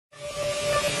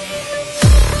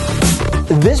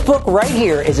This book right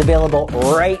here is available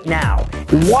right now.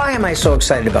 Why am I so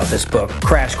excited about this book?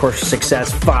 Crash Course for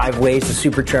Success, 5 Ways to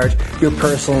Supercharge Your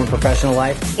Personal and Professional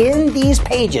Life. In these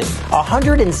pages,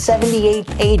 178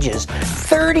 pages,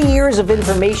 30 years of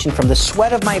information from the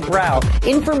sweat of my brow,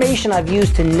 information I've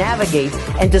used to navigate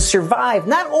and to survive,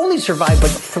 not only survive,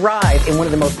 but thrive in one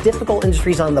of the most difficult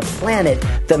industries on the planet,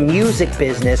 the music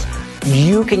business.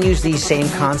 You can use these same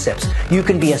concepts. You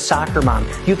can be a soccer mom.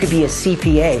 You could be a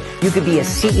CPA. You could be a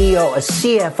CEO, a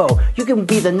CFO. You can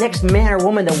be the next man or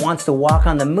woman that wants to walk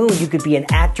on the moon. You could be an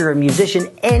actor, a musician,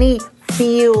 any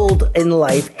field in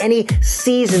life, any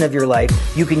season of your life,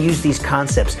 you can use these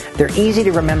concepts. They're easy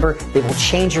to remember. They will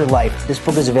change your life. This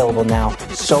book is available now.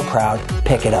 So proud.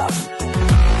 Pick it up.